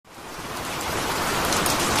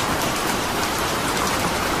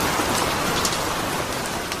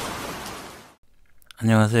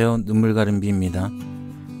안녕하세요. 눈물가림비입니다.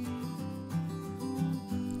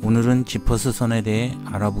 오늘은 지퍼수선에 대해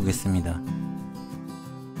알아보겠습니다.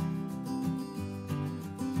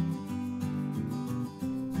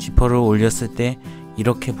 지퍼를 올렸을 때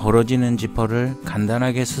이렇게 벌어지는 지퍼를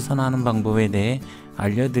간단하게 수선하는 방법에 대해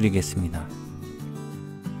알려드리겠습니다.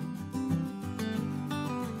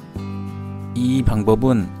 이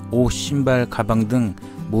방법은 옷, 신발, 가방 등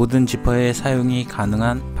모든 지퍼에 사용이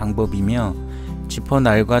가능한 방법이며 지퍼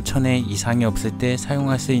날과 천에 이상이 없을 때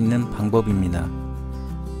사용할 수 있는 방법입니다.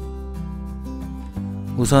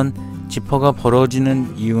 우선 지퍼가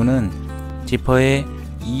벌어지는 이유는 지퍼에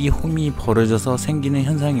이 홈이 벌어져서 생기는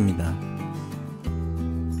현상입니다.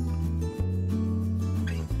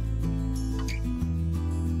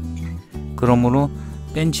 그러므로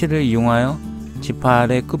벤치를 이용하여 지퍼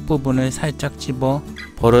아래 끝부분을 살짝 집어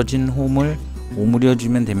벌어진 홈을 오므려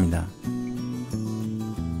주면 됩니다.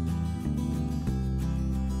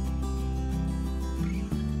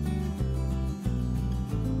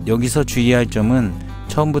 여기서 주의할 점은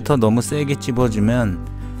처음부터 너무 세게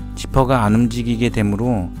집어주면 지퍼가 안 움직이게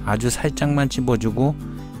되므로 아주 살짝만 집어주고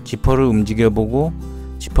지퍼를 움직여보고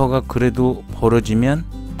지퍼가 그래도 벌어지면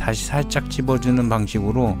다시 살짝 집어주는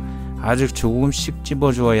방식으로 아주 조금씩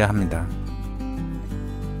집어주어야 합니다.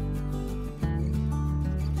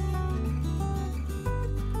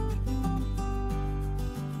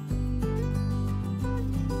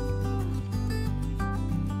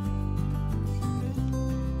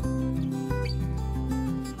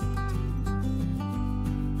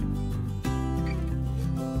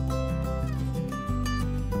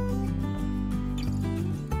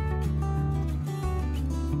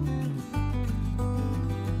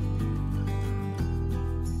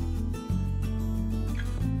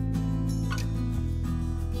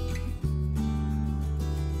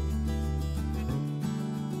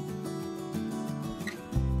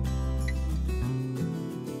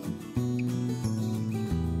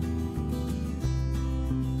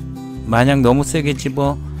 만약 너무 세게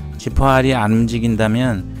집어 지퍼 알이 안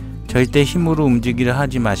움직인다면 절대 힘으로 움직이려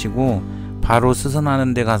하지 마시고 바로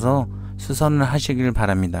수선하는 데 가서 수선을 하시길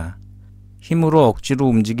바랍니다. 힘으로 억지로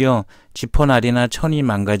움직여 지퍼 날이나 천이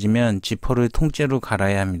망가지면 지퍼를 통째로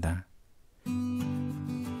갈아야 합니다.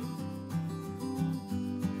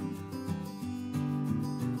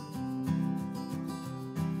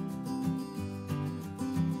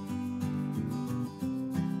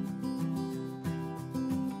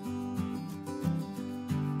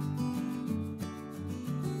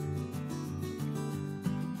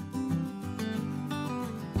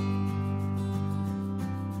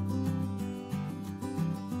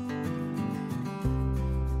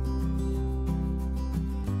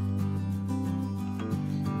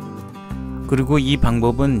 그리고 이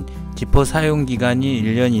방법은 지퍼 사용기간이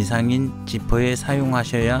 1년 이상인 지퍼에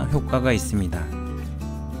사용하셔야 효과가 있습니다.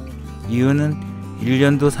 이유는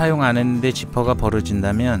 1년도 사용 안 했는데 지퍼가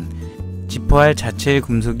벌어진다면 지퍼알 자체의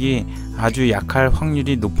금속이 아주 약할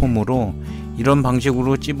확률이 높으므로 이런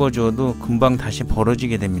방식으로 찝어주어도 금방 다시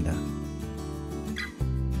벌어지게 됩니다.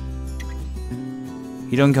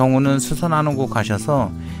 이런 경우는 수선하는 곳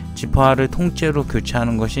가셔서 지퍼알을 통째로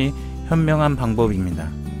교체하는 것이 현명한 방법입니다.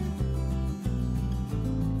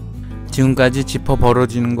 지금까지 지퍼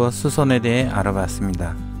벌어지는 것 수선에 대해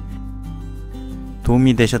알아봤습니다.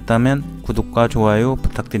 도움이 되셨다면 구독과 좋아요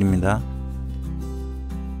부탁드립니다.